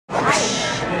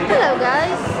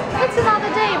It's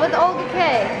Another Day with Olga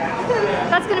Kay.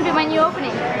 That's gonna be my new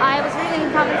opening. I was reading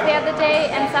the comments the other day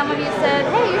and some of you said,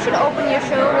 hey, you should open your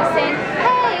show with saying,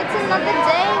 hey, it's Another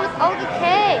Day with Olga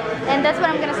Kay. And that's what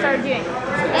I'm gonna start doing.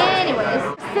 Anyways,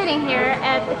 sitting here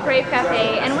at the Crave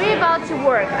Cafe and we're about to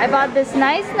work. I bought this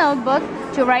nice notebook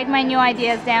to write my new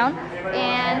ideas down.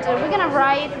 And we're gonna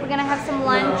write, we're gonna have some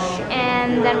lunch,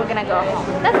 and then we're gonna go home.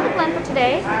 That's the plan for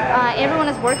today. Everyone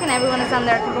is working, everyone is on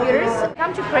their computers.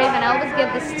 Come to Crave and I always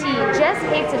get this tea. Jess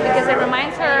hates it because it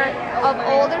reminds her of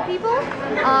older people,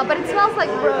 but it smells like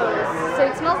rose. So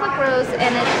it smells like rose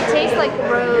and it tastes like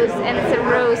rose, and it's a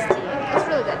rose tea. It's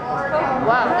really good.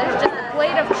 Wow, there's just a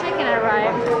plate of chicken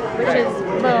arrived, which is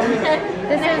boom.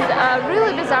 This is a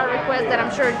really bizarre request that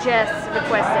I'm sure Jess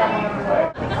requested.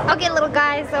 Okay, little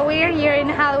guys, so we're here in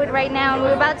Hollywood right now and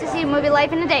we're about to see a movie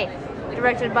Life in a Day,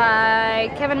 directed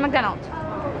by Kevin McDonald.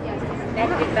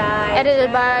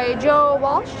 Edited by Joe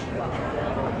Walsh.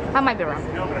 I might be wrong.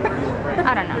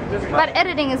 I don't know. But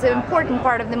editing is an important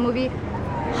part of the movie.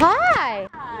 Hi!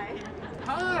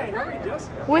 Hi, how are you, Jess?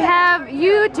 We have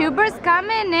YouTubers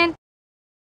coming in.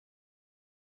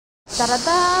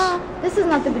 Da-da-da. This is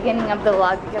not the beginning of the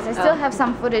vlog because I still have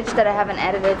some footage that I haven't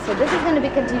edited, so this is going to be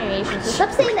continuation, so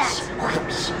stop saying that!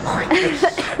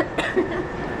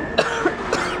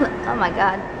 Oh my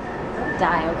god.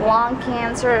 Die of lung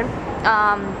cancer.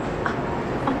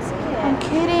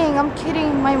 I'm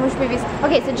kidding, my MOOSH babies.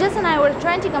 Okay, so Jess and I were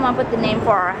trying to come up with the name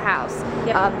for our house.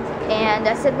 Yep. And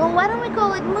I said, well, why don't we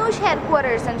call it MOOSH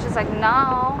headquarters? And she's like,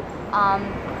 no.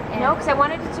 No, because I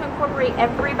wanted to incorporate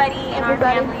everybody in our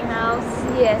family house.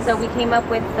 Yes. So we came up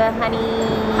with the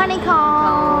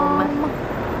honeycomb.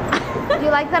 Do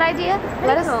you like that idea?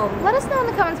 Let us know in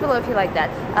the comments below if you like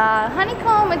that.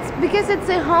 Honeycomb, it's because it's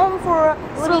a home for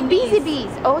little beesy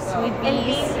bees. Oh, sweet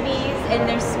bees. And bees, and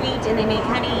they're sweet, and they make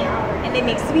honey, and they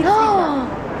make sweet No.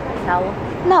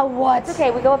 Now what? It's okay,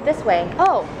 we go up this way.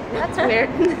 Oh, that's weird.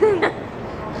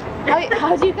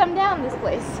 How do you come down this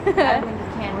place? I don't think you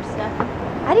can, we're stuck.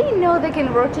 I didn't know they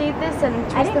can rotate this and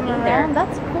twist them around.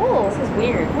 That's cool. This is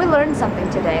weird. We learned something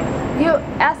today.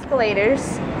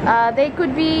 Escalators, they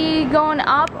could be going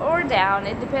up or down.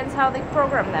 It depends how they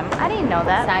program them. I didn't know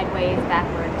that. Sideways,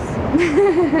 backwards.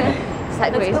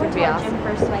 Sideways would be awesome. Gym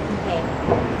first so I can pay.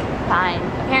 Fine.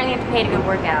 Apparently you have to pay to go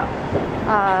work out.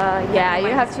 Yeah, you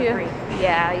have to.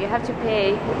 Yeah, you have to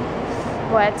pay.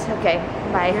 What? Okay,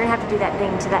 bye. You're gonna have to do that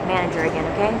thing to that manager again,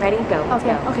 okay? Ready? Go.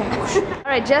 Okay, okay.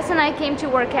 Alright, Jess and I came to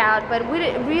work out, but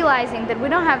we're realizing that we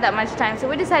don't have that much time, so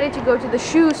we decided to go to the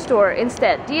shoe store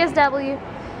instead. DSW,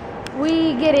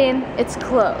 we get in, it's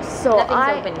closed. So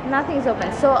Nothing's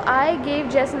open. So I gave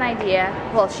Jess an idea,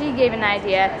 well, she gave an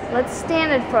idea, let's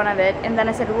stand in front of it, and then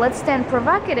I said, let's stand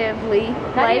provocatively.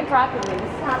 Not even properly,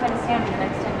 this is how I'm gonna stand for the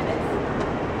next 10 minutes.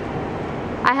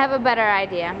 I have a better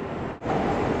idea.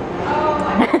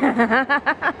 You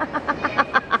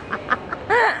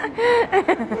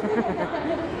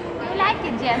like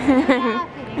it, Jess.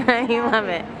 You love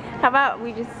it. How about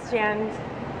we just stand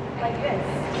like this?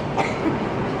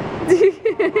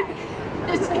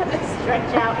 Just gonna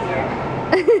stretch out here.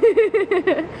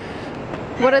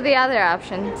 What are the other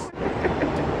options?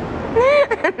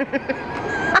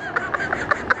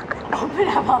 Open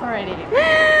up already.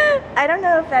 I don't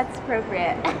know if that's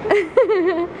appropriate.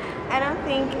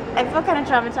 I feel kind of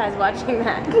traumatized watching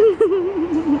that.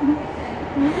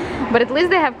 But at least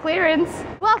they have clearance.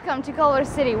 Welcome to Culver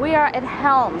City. We are at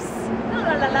Helms.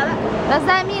 Does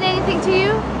that mean anything to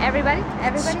you? Everybody?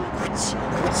 Everybody?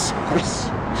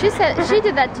 She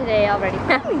did that today already.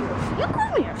 Come here. You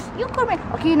come here. You come here.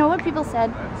 Okay, you know what people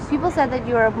said? People said that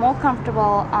you are more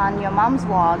comfortable on your mom's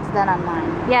vlogs than on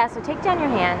mine. Yeah, so take down your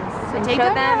hands and take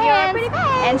show them your hands pretty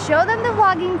face. and show them the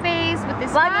vlogging face with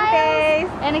this face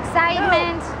and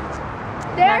excitement.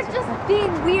 They're just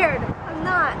being weird. I'm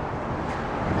not.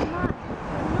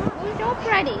 You're so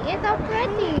pretty. You're so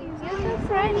pretty. You're so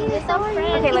pretty. You're so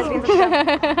pretty. Okay, lesbians, let's go.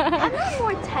 I'm not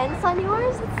more tense on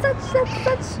yours. It's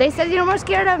such. They said you're more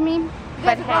scared of me.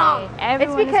 But hey,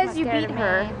 everyone it's because is you more scared beat of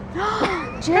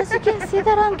her. Jess, you can't see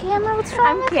that on camera. What's wrong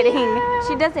I'm with kidding. you?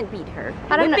 She doesn't beat her.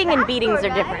 I don't know. Whipping and beatings are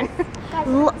different. Guys,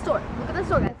 look at the store. Look at the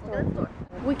store, guys. Look at the store.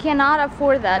 We cannot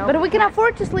afford that, but we can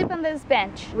afford to sleep on this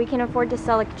bench. We can afford to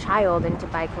sell a child and to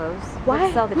buy clothes. Why?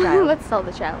 Let's sell the child. Let's sell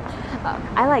the child.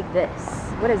 I like this.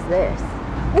 What is this?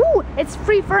 Ooh, it's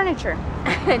free furniture.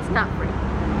 It's not free.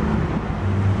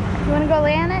 You want to go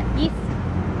lay on it? Yes.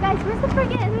 Guys, where's the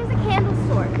candle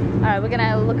store? Alright, we're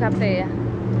gonna look up the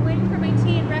Waiting for my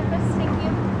tea and breakfast, thank you.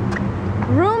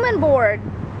 room and board.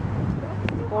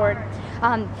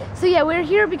 So yeah, we're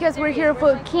here because we're here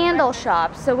for a candle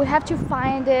shop. So we have to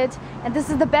find it, and this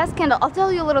is the best candle. I'll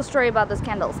tell you a little story about those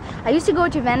candles. I used to go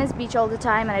to Venice Beach all the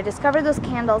time, and I discovered those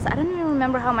candles. I don't even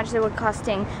remember how much they were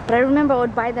costing, but I remember I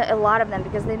would buy a lot of them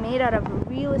because they're made out of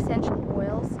real essential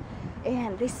oils,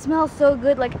 and they smell so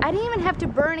good. Like, I didn't even have to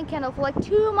burn a candle for like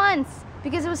 2 months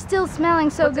because it was still smelling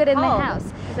so good in the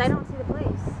house. Because I don't see the place.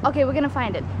 Okay, we're gonna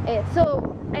find it.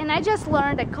 And I just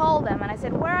learned, I called them and I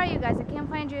said, where are you guys? I can't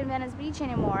find you in Venice Beach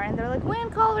anymore. And they're like, we're in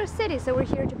Culver City, so we're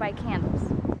here to buy candles.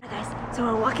 Guys, so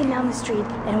we're walking down the street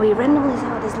and we randomly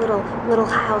saw this little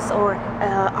house or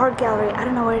art gallery, I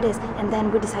don't know where it is. And then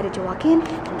we decided to walk in,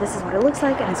 and this is what it looks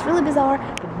like, and it's really bizarre,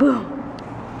 but boom.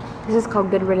 This is called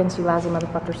Good Riddance, you lousy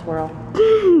motherfucker swirl.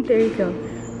 There you go.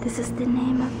 This is the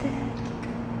name of the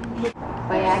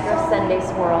Viagra Sunday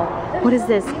swirl. What is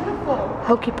this?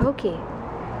 Hokey Pokey.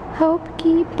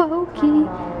 Hokey Pokey.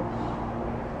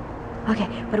 Okay,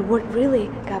 but what really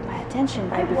got my attention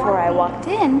right before I walked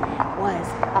in was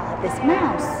this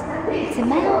mouse. It's a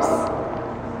mouse,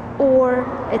 or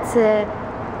it's a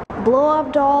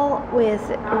blow-up doll with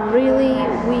really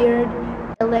weird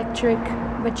electric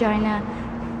vagina.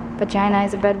 Vagina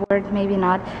is a bad word, maybe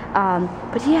not.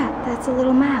 But yeah, that's a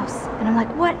little mouse. And I'm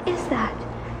like, what is that?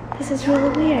 This is really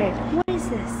weird. What is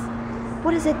this?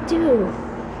 What does it do?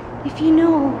 If you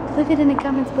know, leave it in the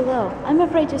comments below. I'm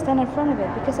afraid to stand in front of it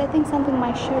because I think something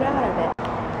might shoot out of it.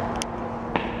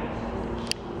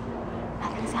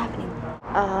 Nothing's happening.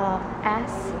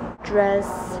 Ass, dress,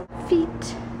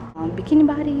 feet, bikini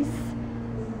bodies,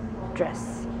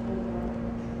 dress.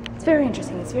 It's very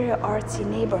interesting. It's very artsy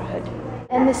neighborhood.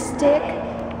 And the stick,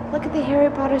 look at the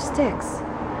Harry Potter sticks.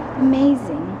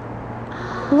 Amazing.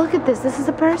 Look at this. This is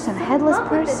a person, a headless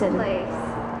person.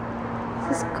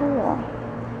 This is cool.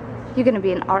 You're gonna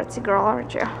be an artsy girl,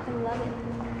 aren't you? I love it.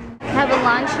 I have a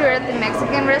lunch here at the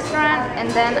Mexican restaurant, and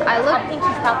then I look.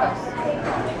 Pinches tacos.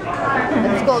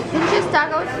 It's called Pinches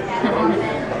Tacos.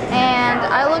 And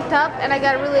I looked up and I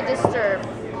got really disturbed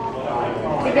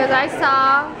because I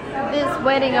saw this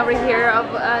wedding over here of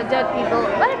dead people,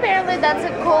 but apparently that's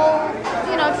a cool,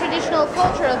 you know, traditional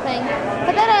cultural thing.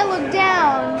 But then I looked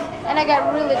down and I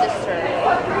got really disturbed.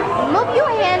 Move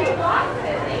your hand.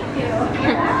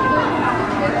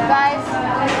 Guys,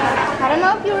 I don't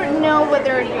know if you know what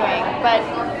they're doing, but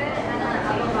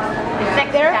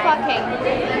they're fucking.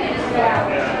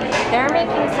 They're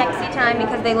making sexy time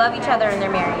because they love each other and they're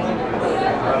married.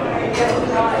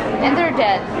 And they're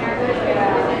dead.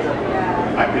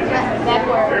 That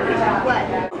word. What?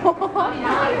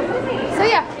 So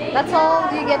yeah, that's all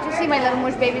you get to see, my little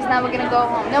moosh babies. Now we're gonna go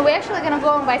home. No, we're actually gonna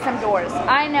go and buy some doors.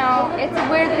 I know, it's a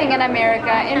weird thing in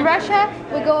America. In Russia,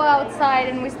 we go outside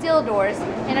and we steal doors.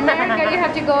 In America, you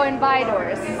have to go and buy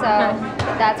doors. So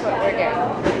that's what we're doing.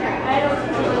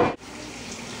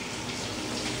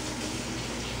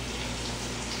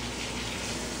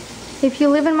 If you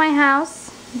live in my house,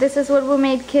 this is what we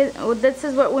made kids. This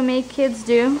is what we make kids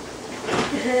do.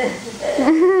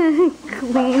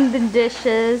 Clean the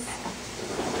dishes.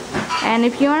 And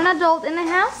if you're an adult in the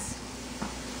house,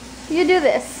 you do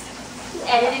this.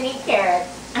 Edit and eat carrots.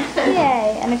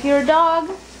 Yay. And if you're a dog,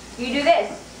 You do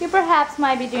this. you perhaps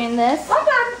might be doing this.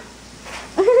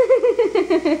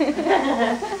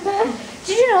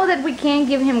 Did you know that we can't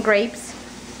give him grapes?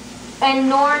 And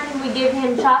nor can we give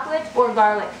him chocolate or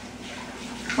garlic.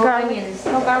 Or Garlic. onions.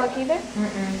 No garlic either?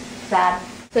 Sad.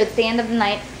 So it's the end of the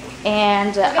night.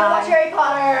 And I'm gonna watch Harry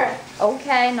Potter.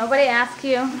 okay, nobody asked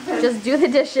you. Just do the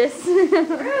dishes.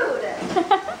 Rude.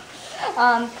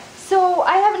 So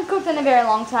I haven't cooked in a very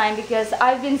long time because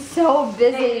I've been so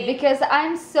busy. Because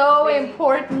I'm so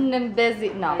important and busy.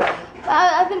 No,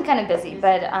 I've been kind of busy,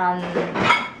 but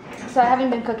so I haven't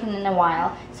been cooking in a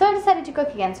while. So I decided to cook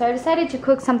again. So I decided to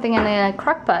cook something in a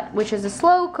crock pot, which is a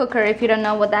slow cooker if you don't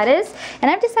know what that is. And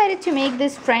I've decided to make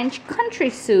this French country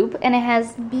soup, and it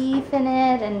has beef in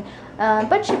it and a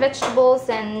bunch of vegetables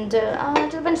and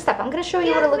just a bunch of stuff. I'm gonna show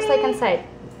you what it looks like inside.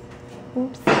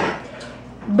 Oops.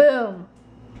 Boom.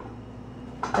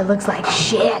 It looks like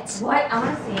shit. What? I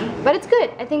want to see. But it's good.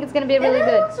 I think it's gonna be really It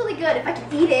good. looks really good if I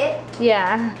can eat it.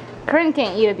 Yeah. Corinne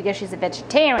can't eat it because she's a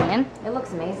vegetarian. It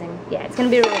looks amazing. Yeah, it's gonna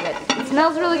be really good. It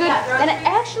smells really good. And it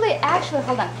actually,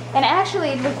 hold on. And actually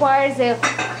it requires a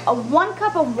 1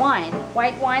 cup of wine,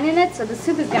 white wine in it, so the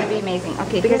soup is gonna be amazing.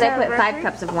 Okay, Because here's I our put 5 groceries.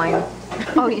 cups of wine.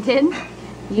 Oh, you did?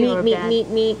 You were bad. Meat.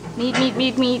 Meat.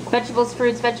 Vegetables,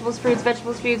 fruits. Vegetables, fruits. Wait.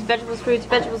 Fruits, vegetables. Wait. Fruits,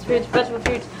 vegetables.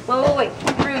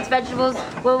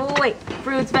 Boom.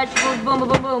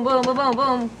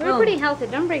 We're pretty healthy.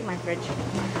 Don't break my fridge.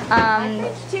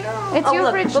 Fridge too. It's Oh, your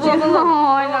look. fridge too. Boom. Oh,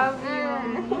 I love you.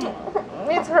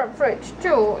 It's her fridge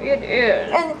too. It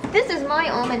is. And this is my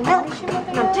almond No, milk.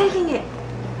 I'm taking it.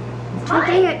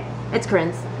 Taking it. It's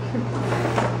Corinne's.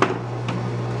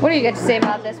 What do you got to say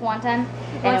about this, Wonton?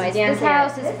 Anyways, this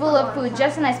house is full of food.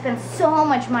 Jess and I spent so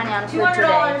much money on food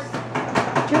today.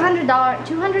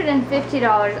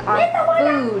 $250 on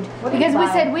food. Because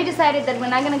we decided that we're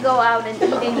not going to go out and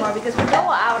eat anymore because we go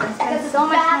out and spend so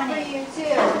much money. For you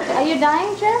too. Are you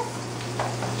dying, Jess?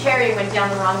 Cherry went down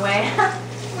the wrong way.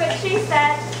 What she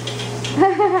said.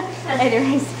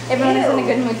 Anyways, everyone is in a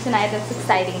good mood tonight. That's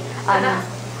exciting.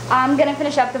 I'm going to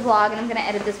finish up the vlog and I'm going to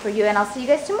edit this for you and I'll see you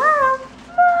guys tomorrow.